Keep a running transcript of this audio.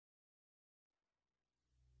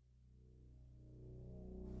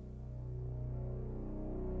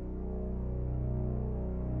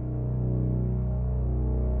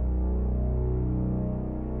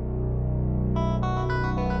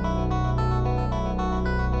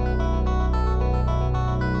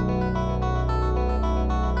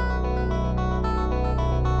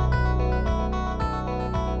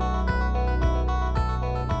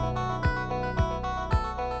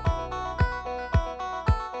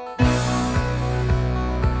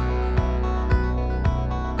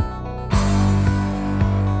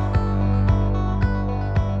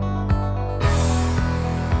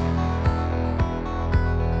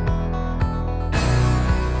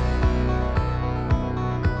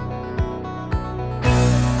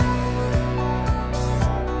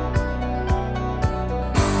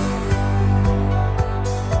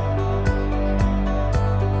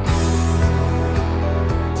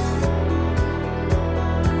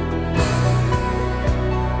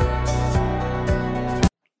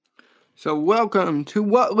So welcome to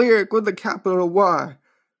What Lyric with a capital Y.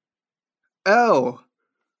 L.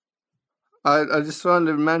 I just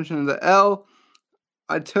wanted to mention the L.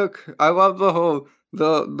 I love the whole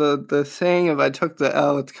the saying of I took the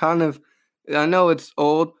L. It's kind of, I know it's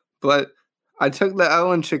old, but I took the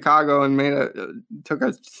L in Chicago and took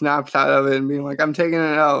a snapshot of it and being like, I'm taking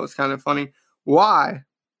an L. It's kind of funny. Why?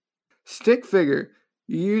 Stick figure.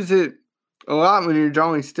 You use it a lot when you're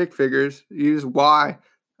drawing stick figures. You use Y,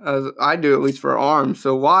 as I do at least for arms.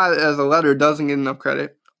 So Y as a letter doesn't get enough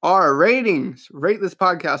credit. R, ratings. Rate this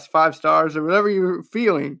podcast 5 stars or whatever you're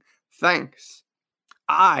feeling. Thanks.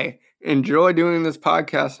 I enjoy doing this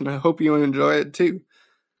podcast and I hope you enjoy it too.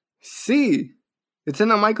 C, it's in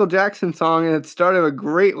a Michael Jackson song and it started a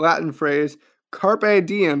great Latin phrase, Carpe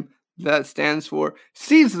Diem, that stands for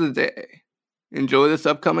seize the day. Enjoy this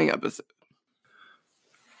upcoming episode.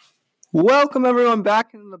 Welcome everyone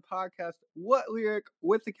back into the podcast, What Lyric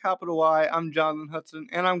with the capital Y. I'm Jonathan Hudson,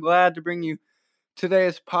 and I'm glad to bring you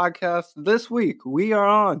today's podcast. This week, we are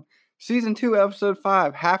on Season 2, Episode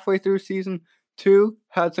 5, halfway through Season 2,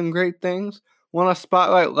 had some great things. Want to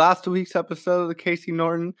spotlight last week's episode of the Casey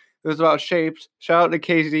Norton. It was about shapes. Shout out to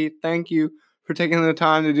Casey. Thank you for taking the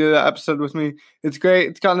time to do that episode with me. It's great.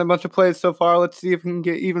 It's gotten a bunch of plays so far. Let's see if we can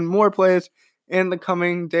get even more plays in the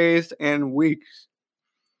coming days and weeks.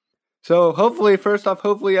 So hopefully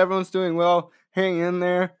everyone's doing well. Hang in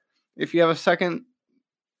there. If you have a second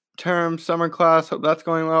term summer class, hope that's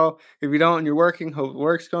going well. If you don't and you're working, hope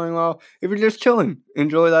work's going well. If you're just chilling,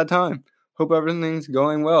 enjoy that time. Hope everything's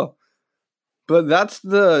going well. But that's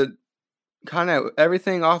the kind of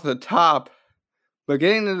everything off the top. But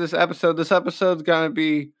getting to this episode's going to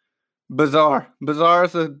be bizarre. Bizarre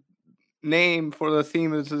is the name for the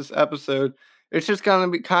theme of this episode. It's just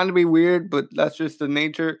going to be weird, but that's just the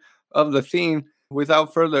nature of the theme.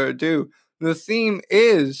 Without further ado, the theme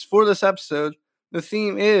is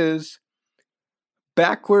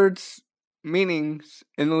backwards meanings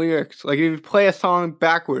in the lyrics. Like if you play a song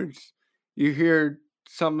backwards, you hear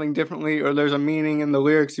something differently, or there's a meaning in the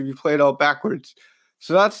lyrics if you play it all backwards.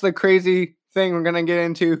 So that's the crazy thing we're going to get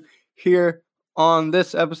into here on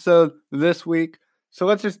this episode this week. So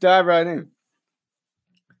let's just dive right in.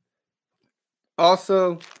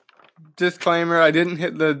 Also, disclaimer, I didn't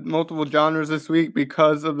hit the multiple genres this week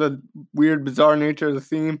because of the weird, bizarre nature of the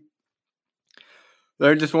theme.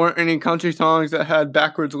 There just weren't any country songs that had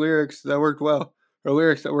backwards lyrics that worked well, or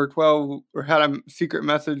lyrics that worked well, or had a secret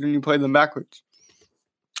message when you played them backwards.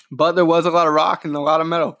 But there was a lot of rock and a lot of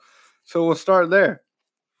metal. So we'll start there.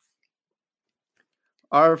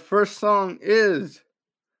 Our first song is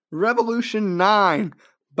Revolution 9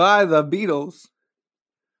 by the Beatles.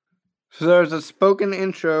 So there's a spoken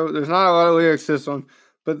intro. There's not a lot of lyrics to this one,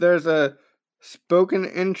 but there's a spoken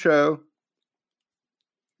intro.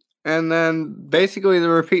 And then basically they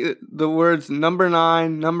repeat the words number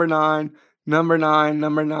 9, number 9, number 9,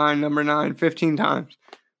 number 9, number 9 15 times,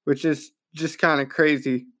 which is just kind of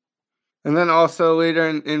crazy. And then also later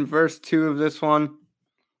in verse 2 of this one,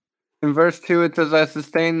 in verse 2 it says, I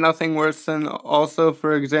sustain nothing worse than also,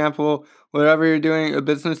 for example, whatever you're doing, a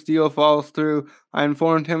business deal falls through. I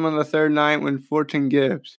informed him on the third night when fortune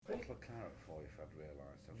gives. A little carrot for you if I'd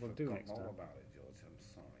realised. I've forgotten all about it, George. I'm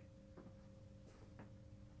sorry.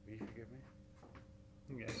 Will you forgive me?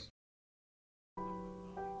 Yes.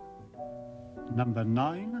 Number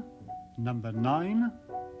 9, number 9,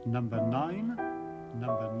 number 9,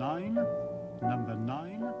 number 9, number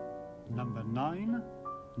 9, number 9,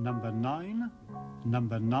 number 9,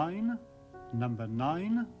 number 9, number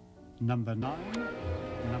 9, number 9,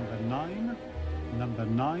 number 9, number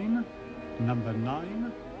 9, number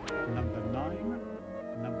 9, number 9,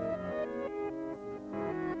 number.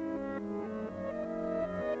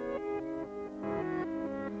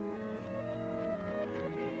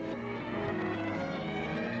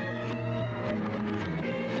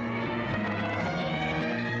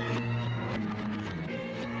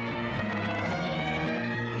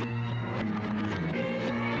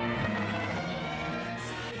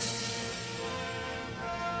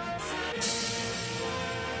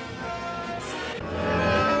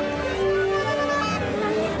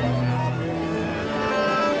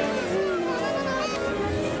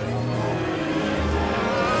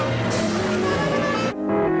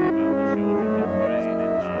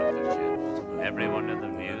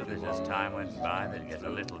 They'd get a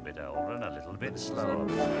little bit older and a little bit slower.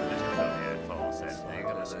 Mr. Romeo Fall said they're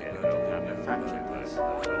going to schedule kind of factory work.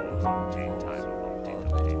 Time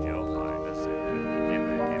of in your mind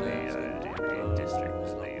in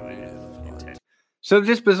districts that you intend. So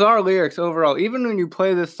just bizarre lyrics overall. Even when you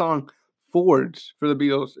play this song forwards for the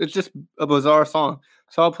Beatles, it's just a bizarre song.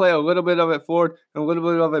 So I'll play a little bit of it forward and a little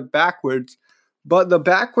bit of it backwards. But the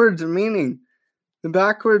backwards meaning, the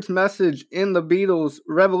backwards message in the Beatles'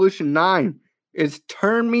 Revolution 9 is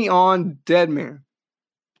 "Turn Me On, Dead Man."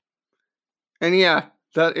 And yeah,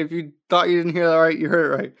 that if you thought you didn't hear that right, you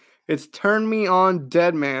heard it right. It's "Turn Me On,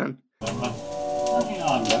 Dead Man." Turn me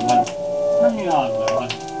on, dead man. Turn me on, dead man.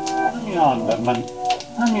 Turn me on, dead man.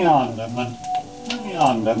 Turn me on, dead man. Turn me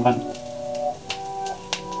on, dead man.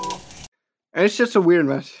 And it's just a weird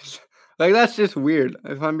message. Like, that's just weird.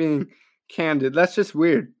 If I'm being candid, that's just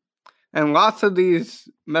weird. And lots of these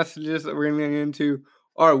messages that we're going to get into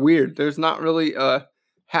are weird. There's not really a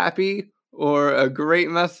happy or a great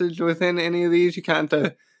message within any of these. You kind of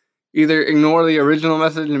have to either ignore the original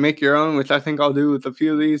message and make your own, which I think I'll do with a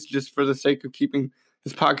few of these just for the sake of keeping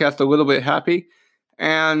this podcast a little bit happy.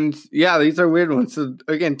 And yeah, these are weird ones. So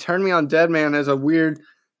again, "Turn Me On, Dead Man" is a weird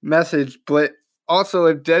message, but also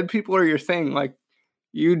if dead people are your thing, like,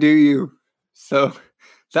 you do you. So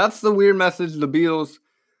that's the weird message the Beatles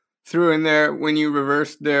threw in there when you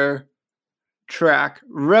reversed their track,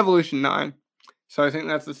 Revolution 9. So I think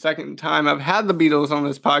that's the second time I've had the Beatles on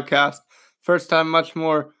this podcast. First time much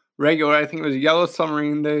more regular. I think it was Yellow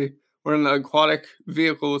Submarine. They were in the Aquatic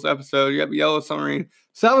Vehicles episode. You have Yellow Submarine.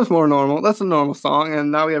 So that was more normal. That's a normal song.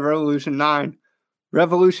 And now we have Revolution 9.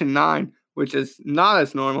 Revolution 9, which is not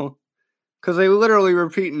as normal, because they literally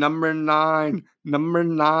repeat number 9, number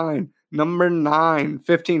 9, number 9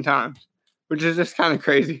 15 times, which is just kind of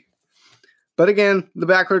crazy. But again, the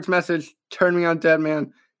backwards message, "Turn Me On, Dead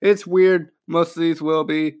Man." It's weird. Most of these will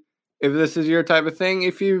be. If this is your type of thing,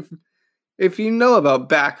 if you know about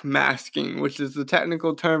backmasking, which is the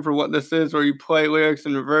technical term for what this is, where you play lyrics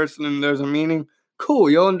in reverse and there's a meaning, cool,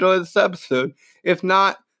 you'll enjoy this episode. If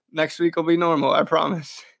not, next week will be normal, I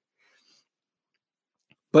promise.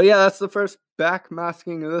 But yeah, that's the first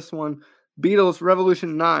backmasking of this one, Beatles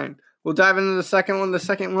Revolution 9. We'll dive into the second one. The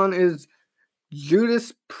second one is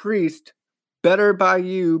Judas Priest, "Better By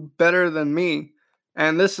You, Better Than Me."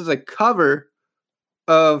 And this is a cover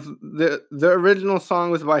of the original song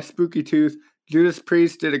was by Spooky Tooth. Judas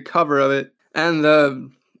Priest did a cover of it. And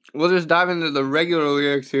we'll just dive into the regular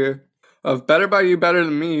lyrics here of "Better By You, Better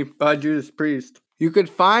Than Me" by Judas Priest. "You could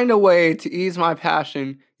find a way to ease my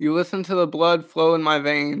passion. You listen to the blood flow in my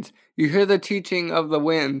veins. You hear the teaching of the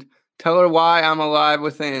wind. Tell her why I'm alive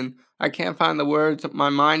within. I can't find the words. My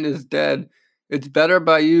mind is dead. It's better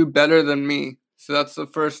by you, better than me." So that's the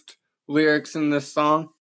first lyrics in this song.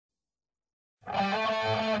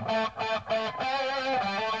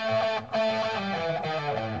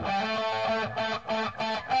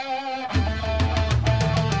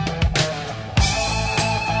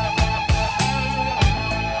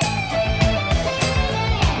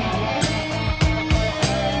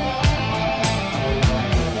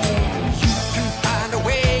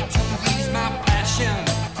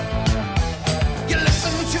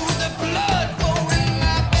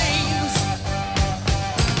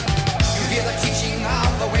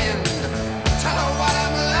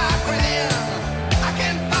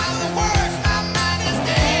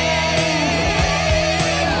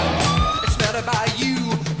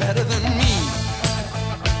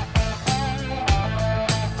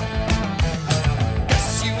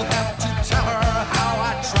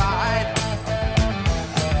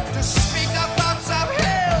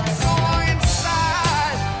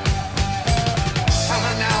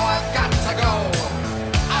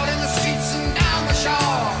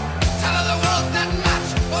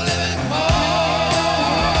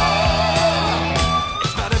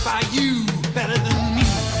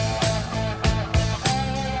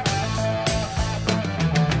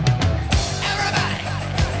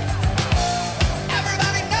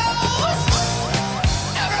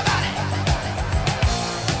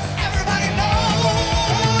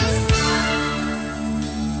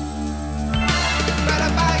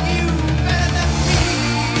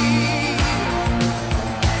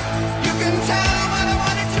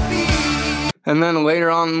 And then later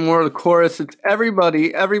on, more of the chorus, it's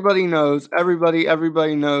everybody knows,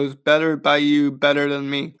 everybody knows, better by you, better than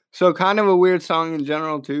me. So kind of a weird song in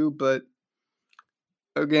general too, but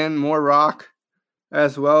again, more rock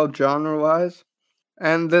as well, genre-wise.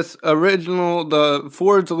 And this original, the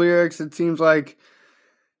Ford's lyrics, it seems like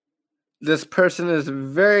this person is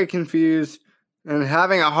very confused and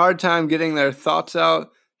having a hard time getting their thoughts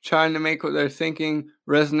out, trying to make what they're thinking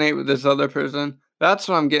resonate with this other person. That's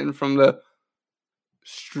what I'm getting from the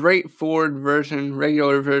straightforward version,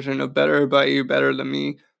 regular version of Better By You, Better Than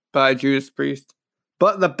Me by Judas Priest.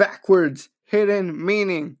 But the backwards hidden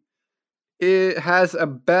meaning, it has a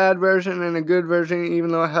bad version and a good version,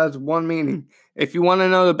 even though it has one meaning. If you want to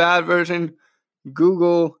know the bad version,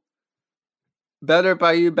 Google Better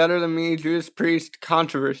by You, Better Than Me, Judas Priest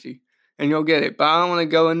controversy, and you'll get it. But I don't want to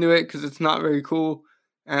go into it because it's not very cool,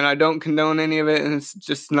 and I don't condone any of it, and it's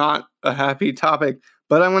just not a happy topic.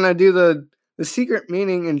 But I'm going to do the secret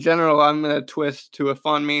meaning in general. I'm going to twist to a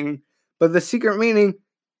fun meaning. But the secret meaning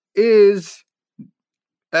is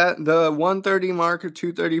at the 130 mark or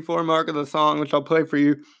 234 mark of the song, which I'll play for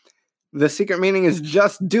you. The secret meaning is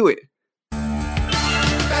just do it.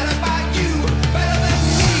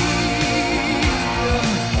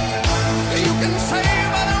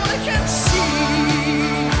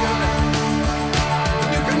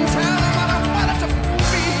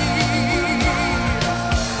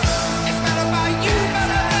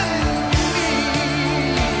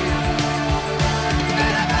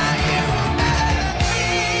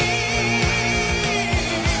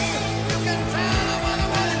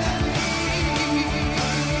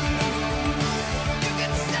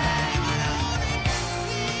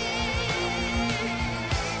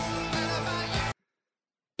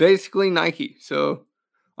 Basically Nike. So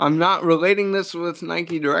I'm not relating this with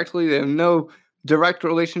Nike directly. They have no direct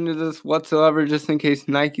relation to this whatsoever, just in case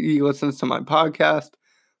Nike listens to my podcast.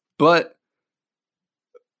 But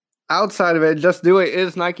outside of it, just do it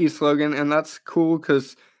is Nike's slogan, and that's cool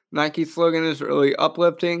because Nike's slogan is really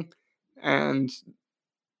uplifting, and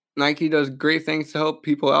Nike does great things to help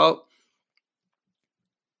people out.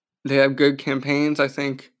 They have good campaigns, I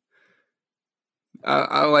think.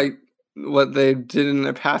 I like what they did in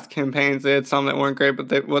their past campaigns. They had some that weren't great,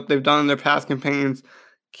 but what they've done in their past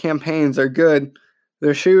campaigns are good.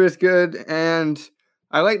 Their shoe is good, and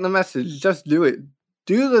I like the message. Just do it.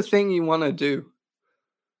 Do the thing you want to do.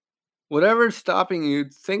 Whatever's stopping you,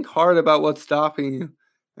 think hard about what's stopping you,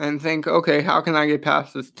 and think, okay, how can I get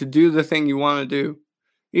past this? To do the thing you want to do.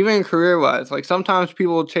 Even career-wise. Like, sometimes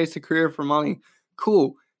people will chase a career for money.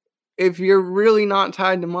 Cool. If you're really not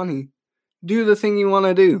tied to money, do the thing you want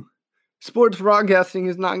to do. Sports broadcasting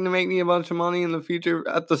is not going to make me a bunch of money in the future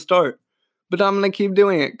at the start. But I'm going to keep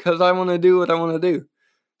doing it because I want to do what I want to do.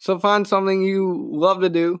 So find something you love to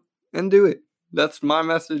do and do it. That's my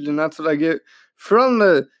message, and that's what I get from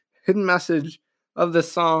the hidden message of the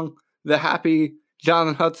song, the happy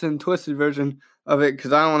Jonathan Hudson twisted version of it,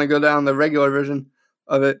 because I don't want to go down the regular version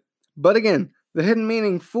of it. But again, the hidden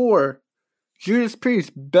meaning for Judas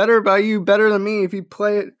Priest, Better by You, Better Than Me, if you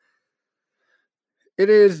play it, it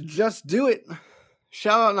is just do it.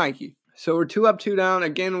 Shout out Nike. So we're 2 up, 2 down.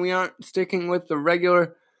 Again, we aren't sticking with the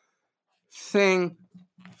regular thing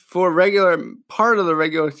for regular part of the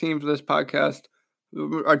regular theme for this podcast.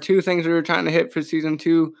 Our 2 things we were trying to hit for season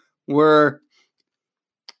 2 were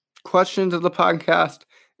questions of the podcast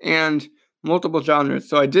and multiple genres.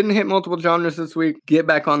 So I didn't hit multiple genres this week. Get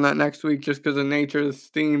back on that next week just because of the nature of this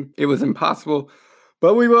theme. It was impossible.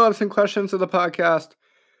 But we will have some questions of the podcast.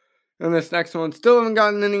 And this next one, still haven't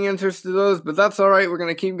gotten any answers to those, but that's all right. We're going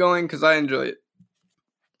to keep going because I enjoy it.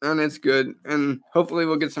 And it's good. And hopefully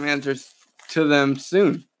we'll get some answers to them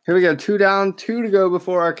soon. Here we go. 2 down, 2 to go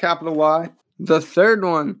before our capital Y. The third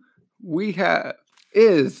one we have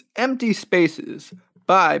is Empty Spaces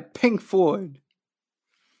by Pink Floyd.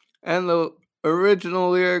 And the original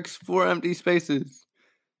lyrics for Empty Spaces,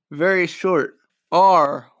 very short,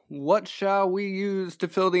 are: what shall we use to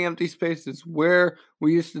fill the empty spaces? Where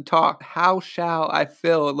we used to talk. How shall I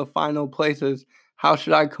fill the final places? How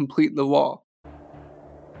should I complete the wall?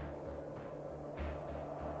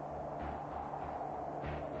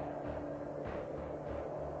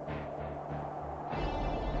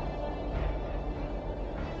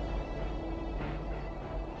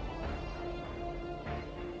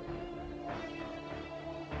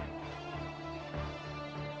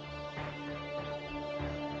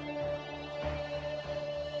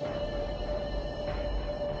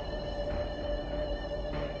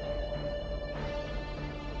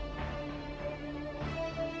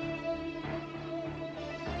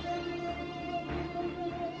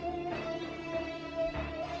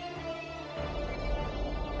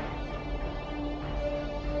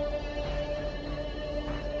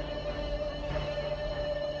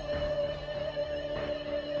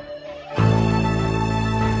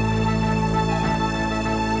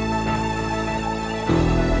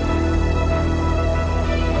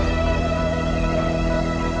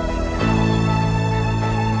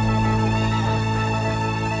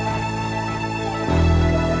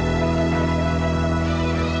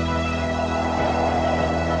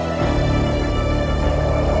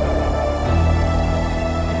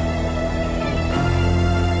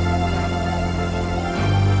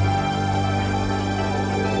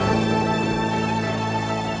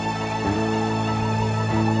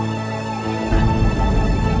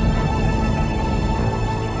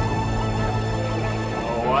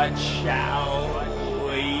 What shall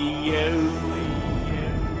we use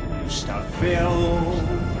to fill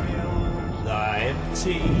the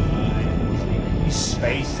empty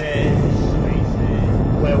spaces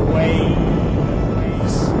where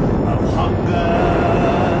waves of hunger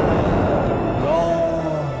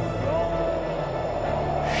roar?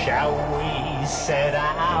 Shall we set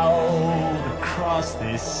out across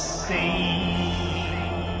this sea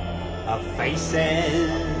of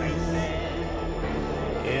faces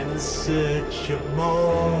in search of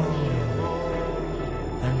more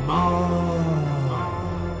and more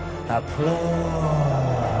applause?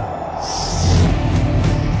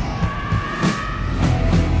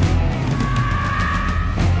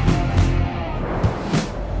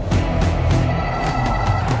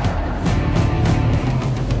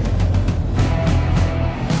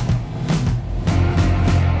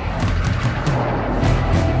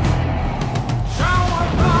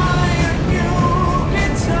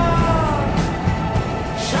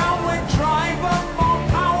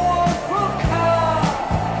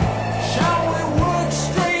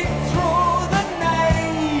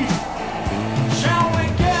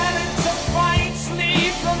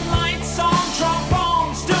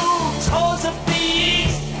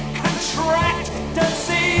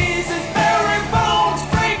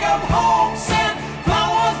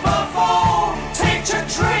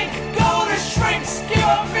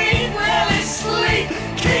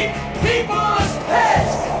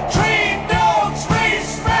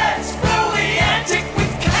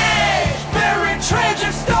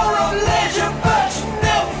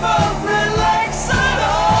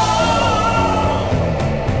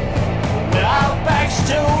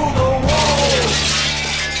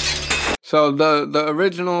 So the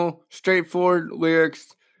original straightforward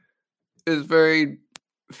lyrics is very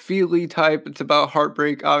feely type. It's about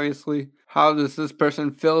heartbreak, obviously. How does this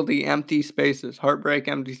person fill the empty spaces? Heartbreak,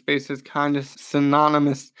 empty spaces, kind of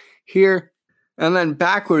synonymous here. And then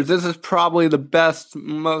backwards, this is probably the best,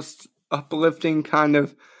 most uplifting kind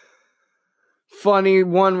of funny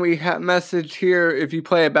one we have message here if you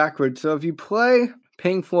play it backwards. So if you play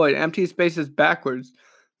Pink Floyd, Empty Spaces backwards,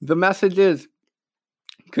 the message is,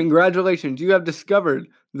 congratulations, you have discovered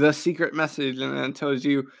the secret message, and then it tells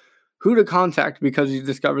you who to contact because you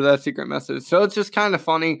discovered that secret message. So it's just kind of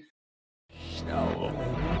funny.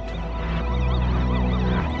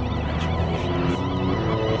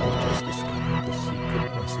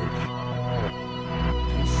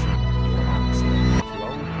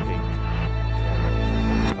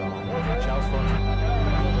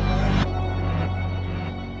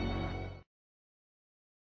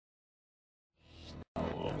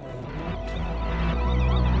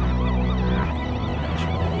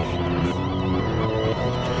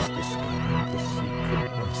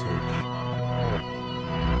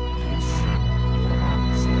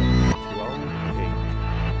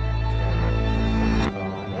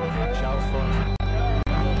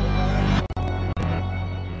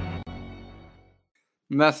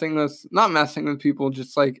 Not messing with people,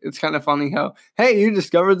 just like, it's kind of funny how, hey, you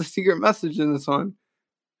discovered the secret message in this one.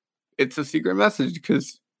 It's a secret message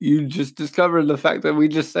because you just discovered the fact that we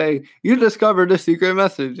just say, you discovered a secret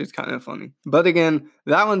message. It's kind of funny. But again,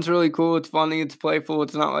 that one's really cool. It's funny. It's playful.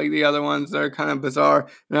 It's not like the other ones that are kind of bizarre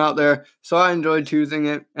and out there. So I enjoyed choosing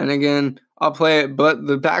it. And again, I'll play it. But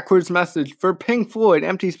the backwards message for Pink Floyd,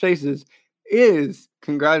 Empty Spaces, is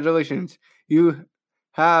congratulations. You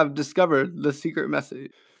have discovered the secret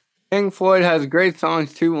message. Pink Floyd has great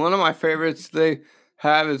songs too. One of my favorites they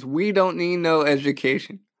have is We Don't Need No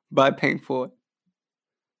Education by Pink Floyd.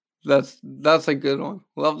 That's a good one.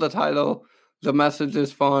 Love the title. The message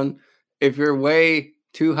is fun. If you're way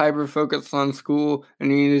too hyper-focused on school and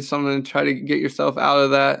you need something to try to get yourself out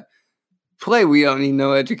of that, play We Don't Need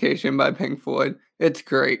No Education by Pink Floyd. It's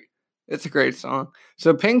great. It's a great song.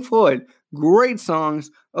 So Pink Floyd, great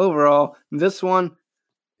songs overall. This one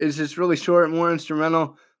is just really short, more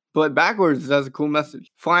instrumental, but backwards has a cool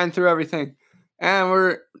message. Flying through everything. And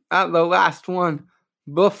we're at the last one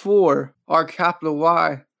before our capital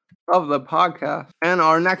Y of the podcast. And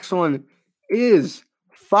our next one is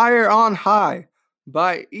Fire on High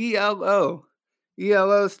by ELO.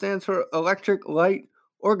 ELO stands for Electric Light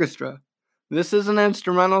Orchestra. This is an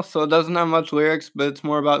instrumental, so it doesn't have much lyrics, but it's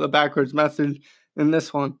more about the backwards message in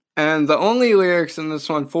this one. And the only lyrics in this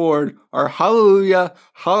one forward are hallelujah,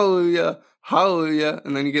 hallelujah, hallelujah,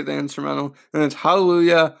 and then you get the instrumental, and it's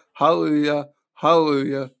hallelujah, hallelujah,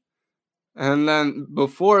 hallelujah. And then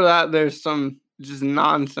before that, there's some just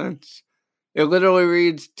nonsense. It literally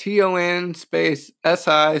reads TON space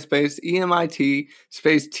SI space EMIT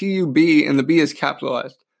space TUB, and the B is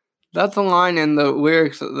capitalized. That's a line in the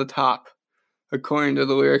lyrics at the top according to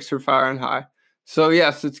the lyrics for Fire and High. So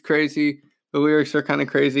yes, it's crazy. The lyrics are kind of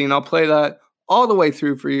crazy, and I'll play that all the way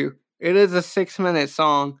through for you. It is a 6-minute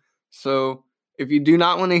song, so if you do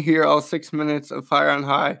not want to hear all 6 minutes of Fire on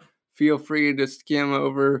High, feel free to skim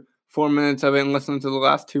over 4 minutes of it and listen to the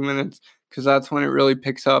last 2 minutes, because that's when it really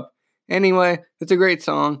picks up. Anyway, it's a great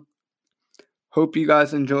song. Hope you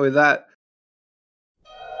guys enjoy that.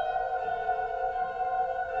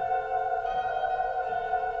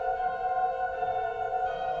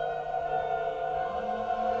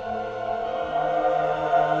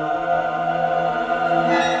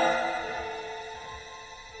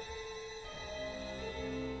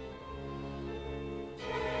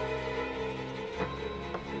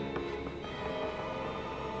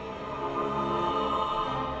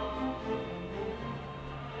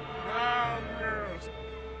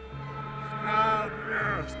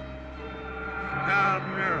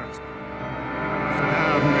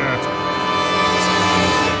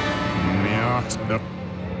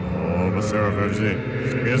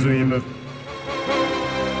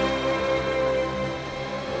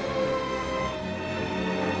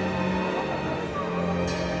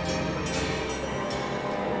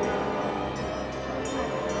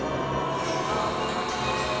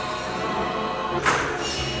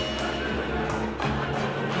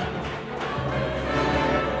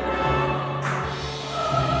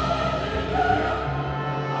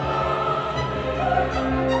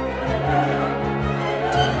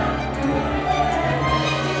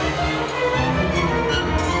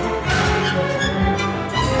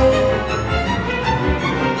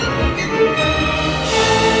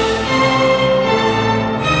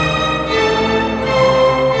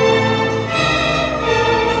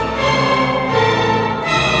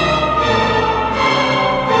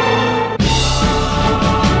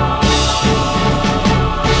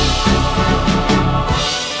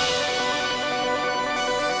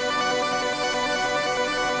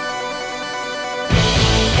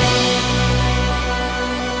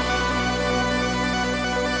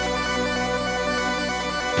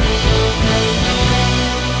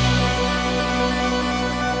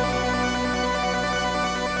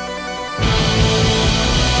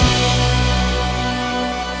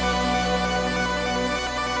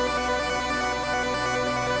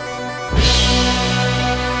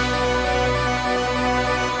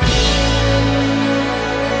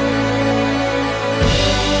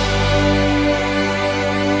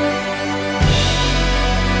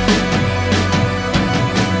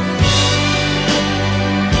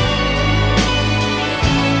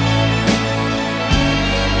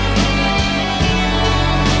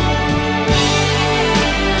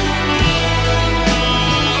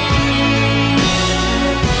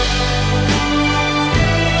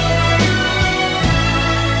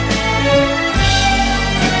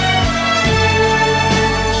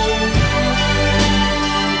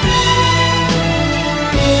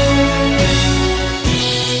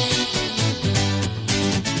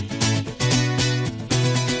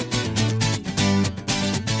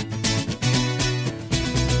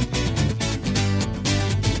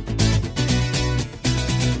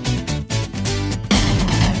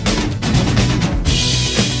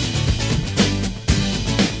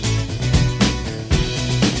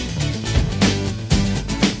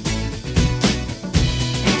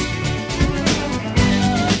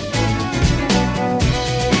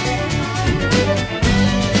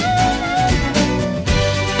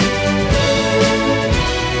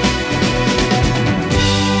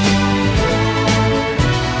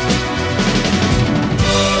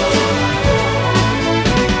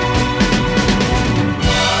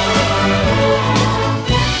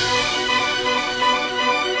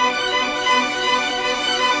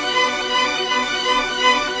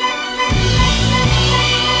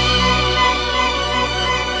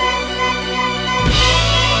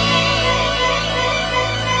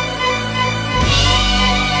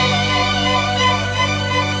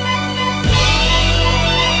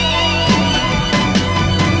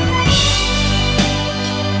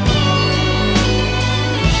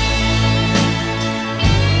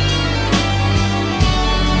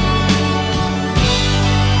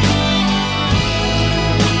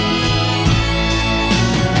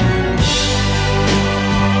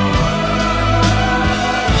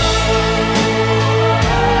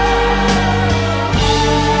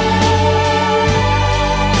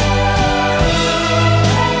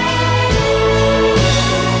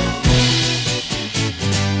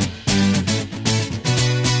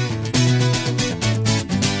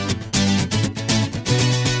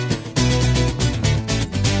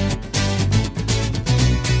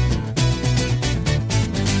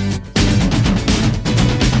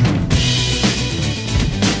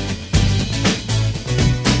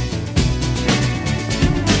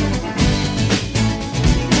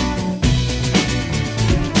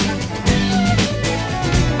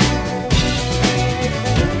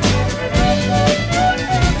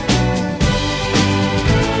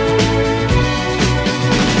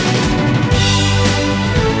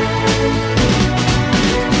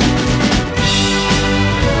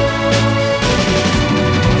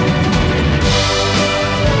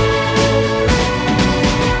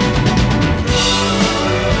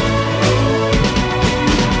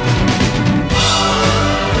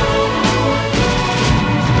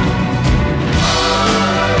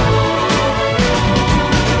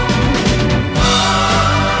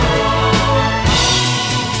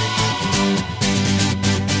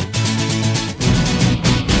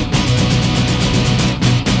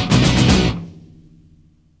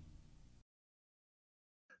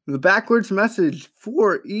 The backwards message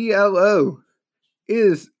for ELO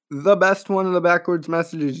is the best one of the backwards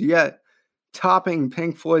messages yet, topping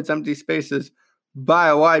Pink Floyd's Empty Spaces by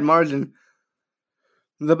a wide margin.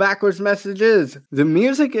 The backwards message is, the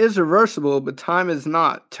music is reversible, but time is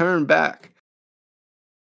not. Turn back.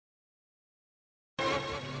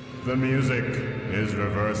 The music is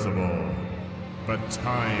reversible, but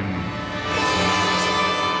time is not.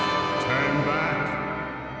 Turn back.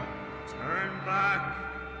 Turn back.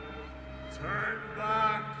 Turn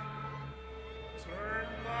back. Turn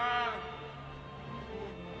back.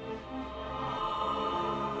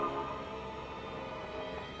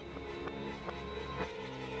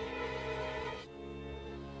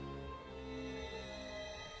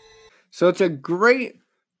 So it's a great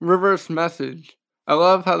reverse message. I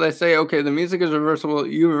love how they say, okay, the music is reversible,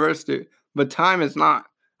 you reversed it, but time is not.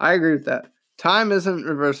 I agree with that. Time isn't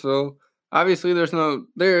reversible. Obviously,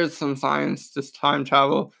 there is some science to time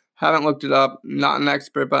travel. Haven't looked it up. Not an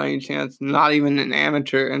expert by any chance. Not even an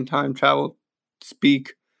amateur in time travel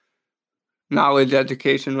speak. Knowledge,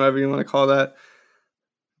 education, whatever you want to call that.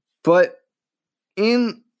 But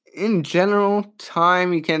in general,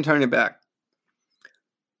 time, you can't turn it back.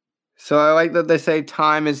 So I like that they say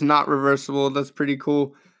time is not reversible. That's pretty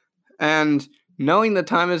cool. And knowing that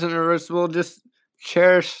time isn't reversible, just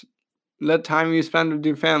cherish the time you spend with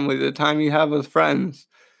your family, the time you have with friends,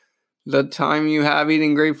 the time you have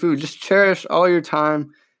eating great food. Just cherish all your time.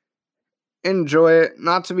 Enjoy it.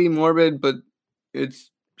 Not to be morbid, but it's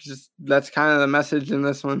just, that's kind of the message in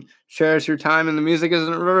this one. Cherish your time, and the music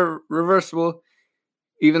isn't reversible.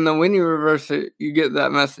 Even though when you reverse it, you get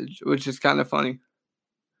that message, which is kind of funny.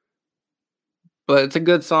 But it's a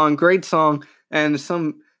good song, great song, and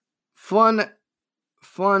some fun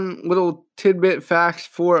little tidbit facts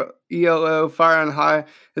for ELO Fire and High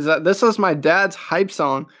is that this was my dad's hype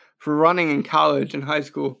song for running in college and high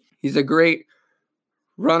school. He's a great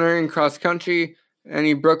runner in cross country, and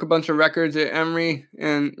he broke a bunch of records at Emory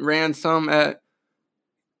and ran some at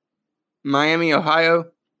Miami,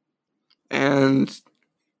 Ohio, and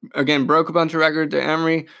again, broke a bunch of records at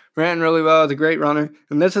Emory, ran really well, as a great runner,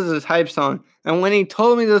 and this is his hype song. And when he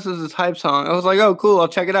told me this was his hype song, I was like, oh, cool, I'll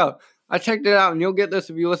check it out. I checked it out, and you'll get this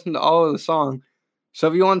if you listen to all of the song. So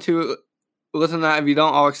if you want to listen to that, if you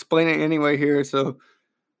don't, I'll explain it anyway here.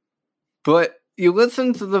 But you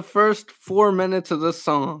listen to the first 4 minutes of this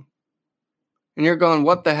song, and you're going,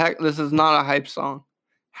 what the heck? This is not a hype song.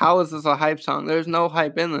 How is this a hype song? There's no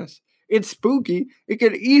hype in this. It's spooky. It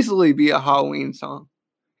could easily be a Halloween song.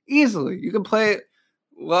 Easily. You can play it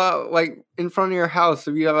like in front of your house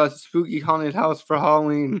if you have a spooky haunted house for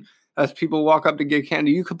Halloween as people walk up to get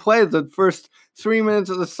candy. You could play the first 3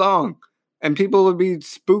 minutes of the song and people would be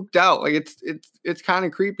spooked out. Like it's kind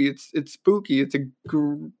of creepy. It's spooky. It's a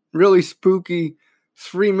really spooky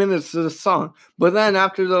 3 minutes of the song. But then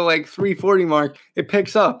after the 3:40 mark, it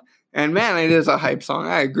picks up. And man, it is a hype song.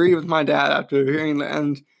 I agree with my dad after hearing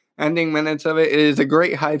the ending minutes of it. It is a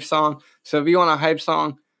great hype song. So if you want a hype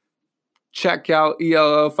song, check out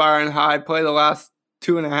ELO Fire and High. Play the last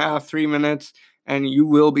 2.5, 3 minutes, and you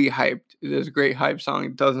will be hyped. It is a great hype song.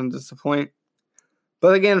 It doesn't disappoint.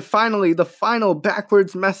 But again, finally, the final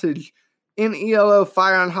backwards message in ELO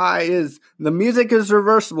Fire and High is, the music is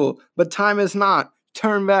reversible, but time is not.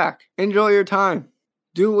 Turn back. Enjoy your time.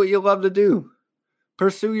 Do what you love to do.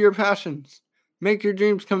 Pursue your passions. Make your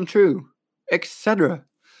dreams come true, etc.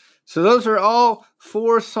 So those are all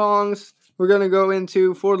 4 songs we're going to go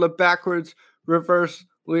into for the backwards reverse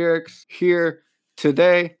lyrics here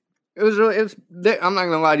today. I'm not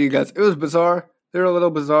going to lie to you guys. It was bizarre. They're a little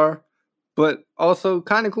bizarre, but also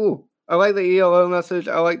kind of cool. I like the ELO message.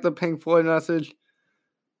 I like the Pink Floyd message.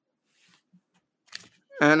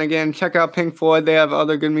 And again, check out Pink Floyd. They have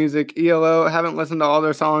other good music. ELO, I haven't listened to all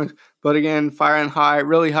their songs, but again, Fire and High,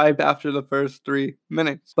 really hyped after the first 3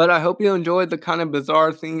 minutes. But I hope you enjoyed the kind of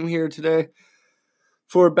bizarre theme here today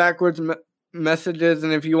for backwards messages.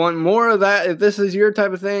 And if you want more of that, if this is your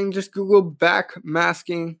type of thing, just Google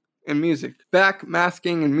backmasking and music.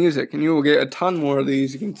 Backmasking and music, and you will get a ton more of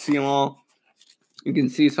these. You can see them all. You can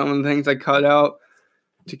see some of the things I cut out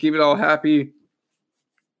to keep it all happy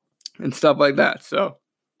and stuff like that. So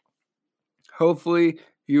hopefully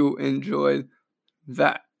you enjoyed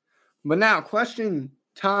that. But now, question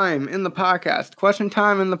time in the podcast. Question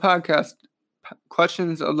time in the podcast.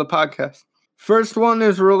 Questions of the podcast. First one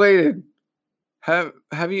is related. Have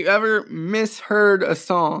you ever misheard a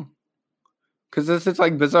song? Because this is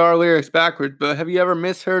like bizarre lyrics backwards, but have you ever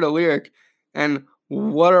misheard a lyric? And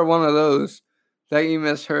what are one of those that you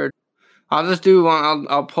misheard? I'll just do one.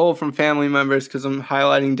 I'll pull from family members because I'm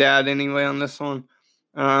highlighting Dad anyway on this one.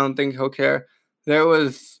 And I don't think he'll care. there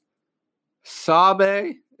was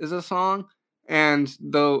Sabe is a song, and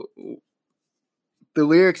the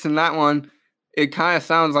lyrics in that one, it kind of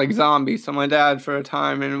sounds like Zombie. So my dad, for a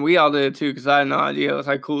time, and we all did it too, because I had no idea. It was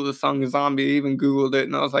like, cool, the song is Zombie. I even Googled it,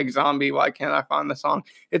 and I was like, Zombie, why can't I find the song?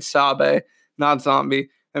 It's Sabe, not Zombie.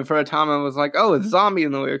 And for a time, I was like, oh, it's Zombie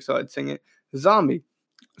in the lyrics, so I'd sing it. Zombie.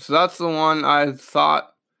 So that's the one I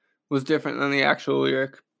thought was different than the actual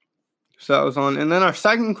lyric. So that was on. And then our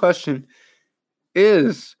second question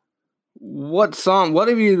is, what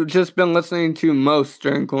have you just been listening to most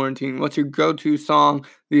during quarantine? What's your go-to song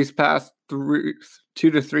these past 2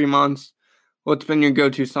 to 3 months? What's been your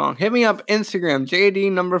go-to song? Hit me up Instagram,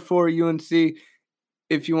 JD4UNC,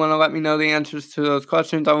 if you want to let me know the answers to those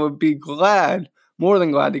questions. I would be more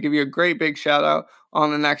than glad to give you a great big shout out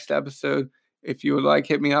on the next episode. If you would like,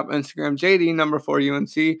 hit me up Instagram,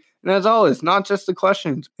 JD4UNC. And as always, not just the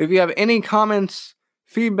questions. If you have any comments,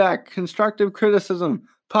 feedback, constructive criticism,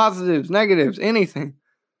 positives, negatives, anything,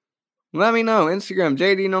 let me know. Instagram,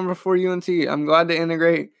 JD4UNC. I'm glad to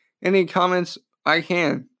integrate any comments I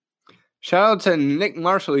can. Shout out to Nick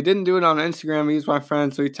Marshall. He didn't do it on Instagram. He's my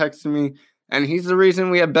friend, so he texted me. And he's the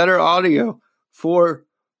reason we have better audio for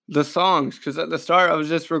the songs. Because at the start, I was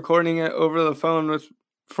just recording it over the phone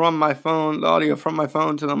from my phone, the audio from my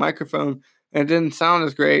phone to the microphone. And it didn't sound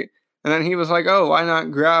as great. And then he was like, oh, why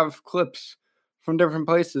not grab clips from different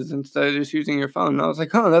places instead of just using your phone? And I was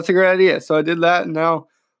like, oh, that's a great idea. So I did that, and now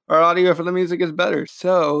our audio for the music is better.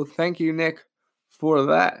 So thank you, Nick, for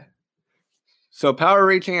that. So power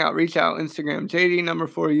reaching out, reach out, Instagram,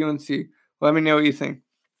 JD4UNC. Let me know what you think.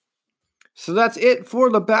 So that's it for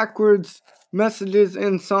the backwards messages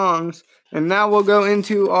and songs. And now we'll go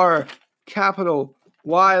into our capital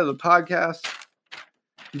Y of the podcast.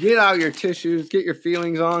 Get out your tissues, get your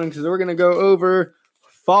feelings on, because we're going to go over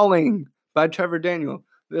Falling by Trevor Daniel.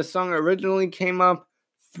 This song originally came up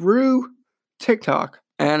through TikTok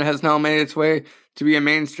and has now made its way to be a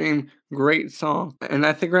mainstream great song. And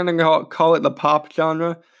I think we're going to call it the pop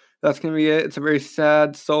genre. That's going to be it. It's a very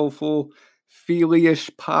sad, soulful,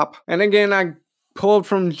 feely-ish pop. And again, I pulled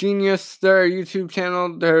from Genius, their YouTube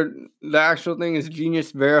channel. The actual thing is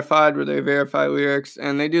Genius Verified, where they verify lyrics.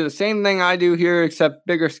 And they do the same thing I do here, except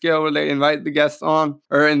bigger scale, where they invite the guests on,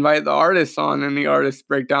 or invite the artists on, and the artists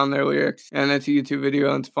break down their lyrics. And it's a YouTube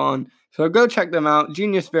video, and it's fun. So go check them out.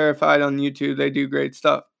 Genius Verified on YouTube. They do great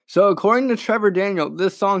stuff. So according to Trevor Daniel,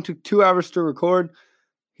 this song took 2 hours to record.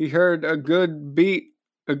 He heard a good beat,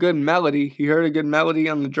 a good melody. He heard a good melody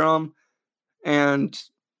on the drum and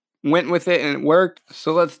went with it, and it worked.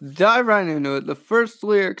 So let's dive right into it. The first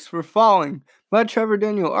lyrics for Falling by Trevor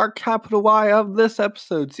Daniel are capital Y of this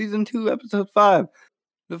episode, Season 2, Episode 5.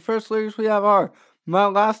 The first lyrics we have are, my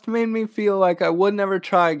last made me feel like I would never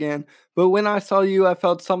try again, but when I saw you, I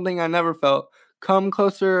felt something I never felt. Come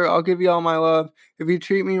closer, I'll give you all my love. If you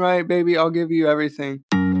treat me right, baby, I'll give you everything.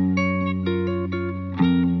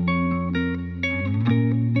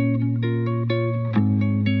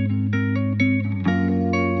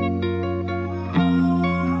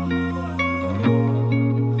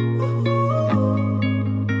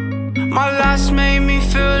 My last made me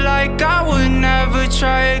feel like I would never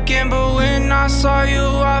try again, but when I saw you,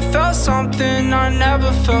 I felt something I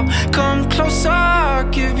never felt. Come closer, I'll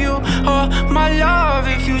give you all my love.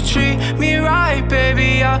 If you treat me right,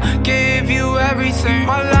 baby, I'll give you everything.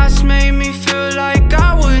 My last made me feel like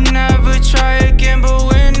I would never try again, but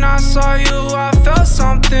when I saw you, I felt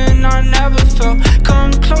something I never felt.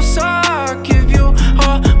 Come closer, I'll give you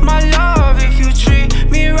all my love. If you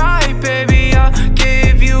treat me right, baby, I'll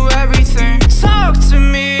give you everything. Talk to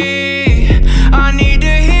me, I need to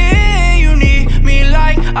hear you need me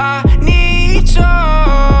like I need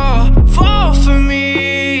you. Fall for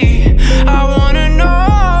me, I wanna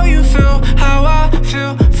know you feel how I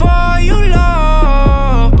feel for you,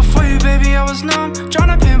 love. Before you, baby, I was numb,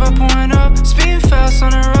 trying to pain by pouring up, speeding fast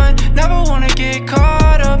on the run, never wanna get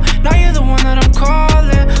caught up. Now you're the one that I'm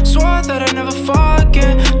calling, swore that I'd never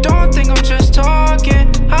forget. Don't think I'm just talking,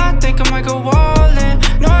 I think I might go all in.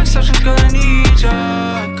 No exceptions, girl, I need ya.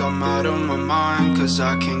 Like I'm out of my mind, cause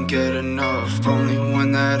I can't get enough. Only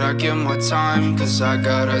one that I give my time, cause I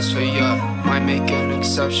got eyes for ya. Might make an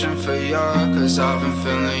exception for ya, cause I've been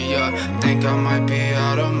feeling ya. Think I might be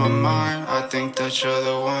out of my mind, I think that you're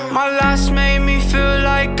the one. My last made me feel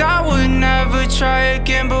like I would never try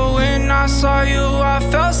again, but when I saw you, I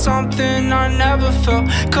felt something I never felt.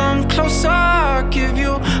 Come closer, I'll give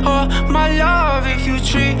you all my love. If you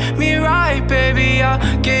treat me right, baby,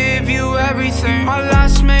 I'll give you everything. My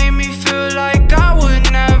last made me feel like I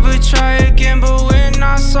would never try again, but when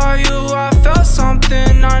I saw you, I felt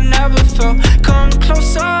something I never felt. Come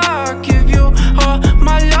closer, I'll give you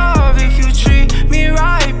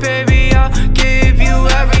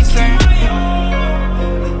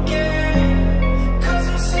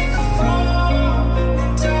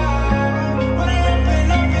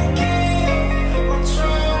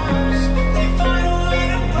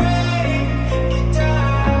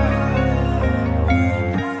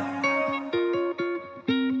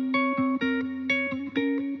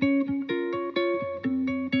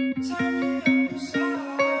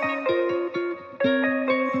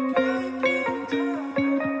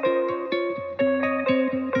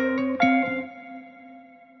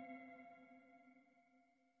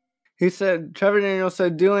Trevor Daniels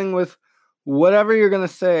said, dealing with whatever you're going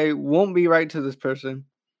to say won't be right to this person,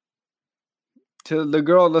 to the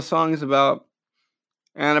girl the song is about.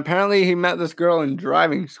 And apparently he met this girl in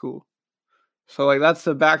driving school. So, like, that's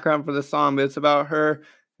the background for the song, but it's about her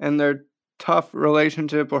and their tough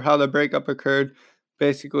relationship, or how the breakup occurred,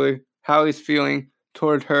 basically, how he's feeling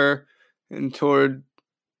toward her and toward,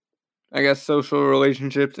 I guess, social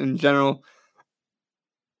relationships in general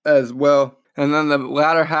as well. And then the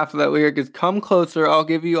latter half of that lyric is, come closer, I'll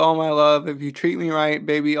give you all my love. If you treat me right,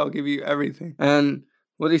 baby, I'll give you everything. And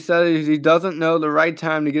what he said is he doesn't know the right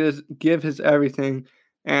time to give his everything.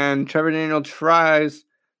 And Trevor Daniel tries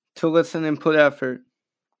to listen and put effort,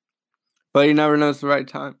 but he never knows the right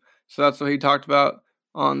time. So that's what he talked about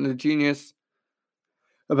on The Genius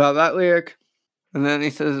about that lyric. And then he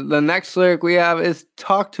says, the next lyric we have is,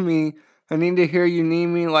 talk to me. I need to hear you need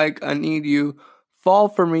me like I need you. Fall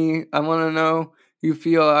for me. I want to know you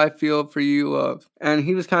feel I feel for you, love. And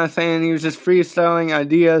he was kind of saying he was just freestyling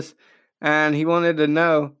ideas, and he wanted to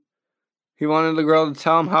know. He wanted the girl to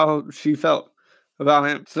tell him how she felt about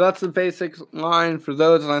him. So that's the basic line for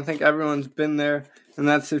those, and I think everyone's been there in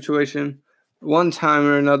that situation one time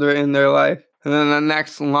or another in their life. And then the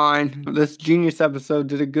next line, this Genius episode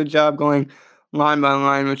did a good job going line by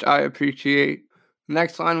line, which I appreciate.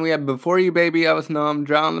 Next line we have, before you, baby, I was numb,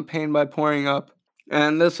 drown the pain by pouring up.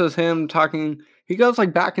 And this is him talking. He goes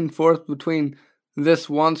like back and forth between this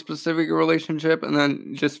one specific relationship and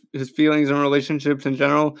then just his feelings and relationships in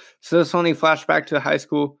general. So this one, he flashed back to high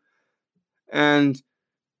school, and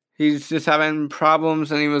he's just having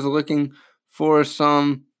problems, and he was looking for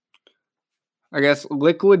some, I guess,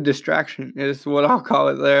 liquid distraction is what I'll call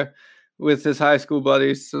it there, with his high school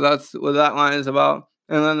buddies. So that's what that line is about.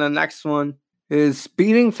 And then the next one is,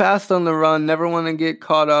 speeding fast on the run, never want to get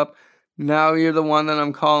caught up. Now you're the one that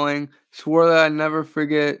I'm calling. Swore that I'd never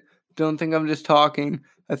forget. Don't think I'm just talking.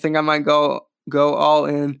 I think I might go all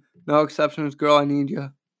in. No exceptions, girl, I need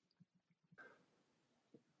you.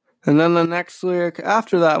 And then the next lyric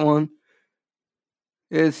after that one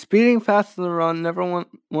is, speeding fast on the run, never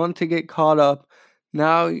want to get caught up.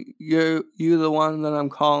 Now you're the one that I'm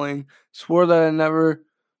calling. Swore that I'd never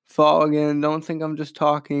fall again. Don't think I'm just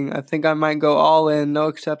talking. I think I might go all in. No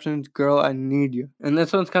exceptions, girl, I need you. And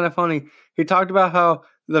this one's kind of funny. He talked about how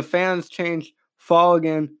the fans changed fall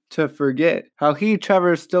again to forget. How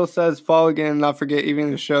Trevor, still says fall again, not forget, even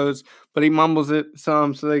in the shows, but he mumbles it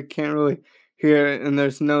some so they can't really hear it, and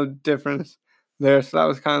there's no difference there. So that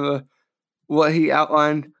was kind of what he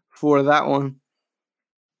outlined for that one.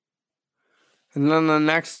 And then the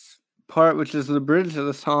next part, which is the bridge of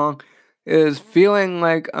the song, is, feeling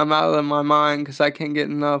like I'm out of my mind because I can't get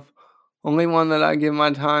enough. Only one that I give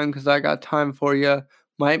my time because I got time for you.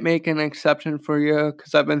 Might make an exception for you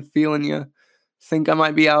because I've been feeling you. Think I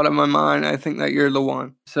might be out of my mind. I think that you're the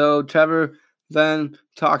one. So Trevor then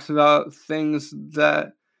talks about things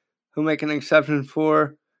that he'll make an exception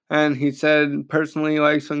for. And he said personally,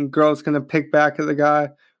 like, some girls gonna pick back at the guy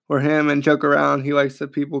or him and joke around. He likes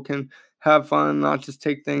that people can have fun, not just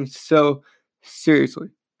take things so seriously.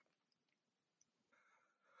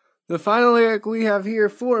 The final lyric we have here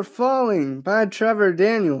for Falling by Trevor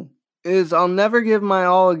Daniel is, I'll never give my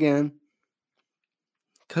all again,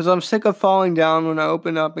 because I'm sick of falling down. When I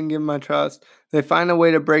open up and give my trust, they find a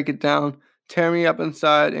way to break it down, tear me up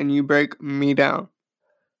inside, and you break me down.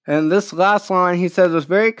 And this last line, he says, was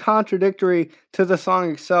very contradictory to the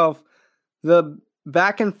song itself. The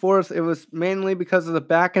back and forth, it was mainly because of the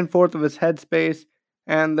back and forth of his headspace,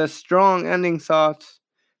 and the strong ending thoughts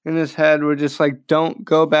in his head were just like, don't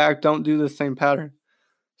go back, don't do the same pattern.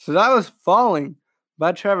 So that was Falling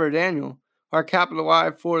by Trevor Daniel, our capital Y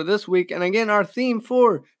for this week. And again, our theme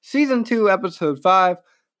for Season 2, Episode 5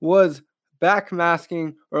 was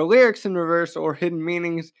backmasking, or lyrics in reverse, or hidden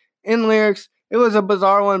meanings in lyrics. It was a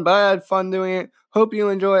bizarre one, but I had fun doing it. Hope you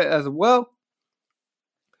enjoy it as well.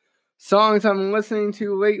 Songs I'm listening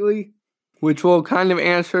to lately, which will kind of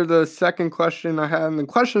answer the second question I had in the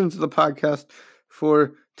questions of the podcast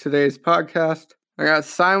for today's podcast. I got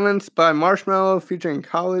Silence by Marshmello featuring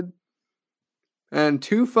Khalid, and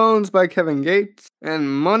Two Phones by Kevin Gates, and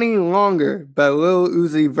Money Longer by Lil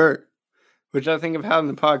Uzi Vert, which I think I've had in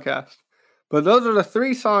the podcast. But those are the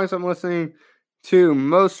 3 songs I'm listening to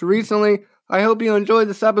most recently. I hope you enjoyed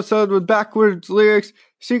this episode with backwards lyrics,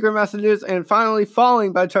 secret messages, and finally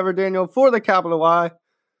Falling by Trevor Daniel for the capital Y.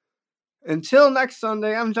 Until next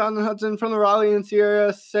Sunday, I'm Jonathan Hudson from the Raleigh NC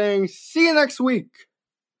area saying see you next week.